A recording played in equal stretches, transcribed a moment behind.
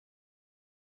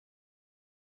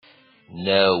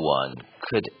No one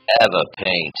could ever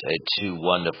paint a too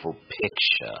wonderful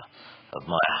picture of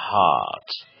my heart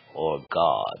or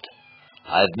God.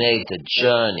 I've made the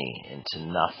journey into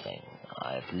nothing.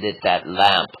 I've lit that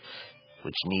lamp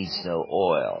which needs no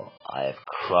oil. I have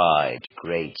cried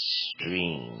great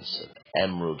streams of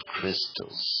emerald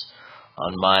crystals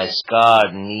on my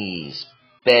scarred knees,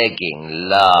 begging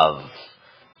love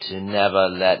to never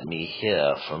let me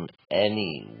hear from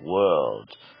any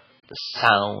world the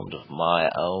sound of my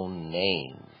own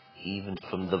name, even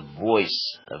from the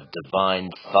voice of divine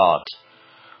thought,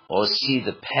 or see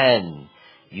the pen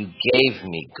you gave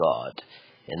me, God,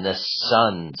 in the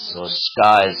sun's or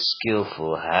sky's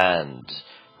skillful hand,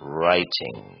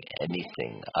 writing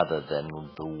anything other than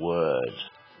the word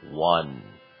one.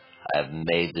 I have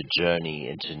made the journey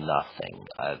into nothing.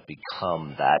 I have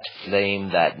become that flame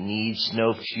that needs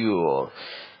no fuel,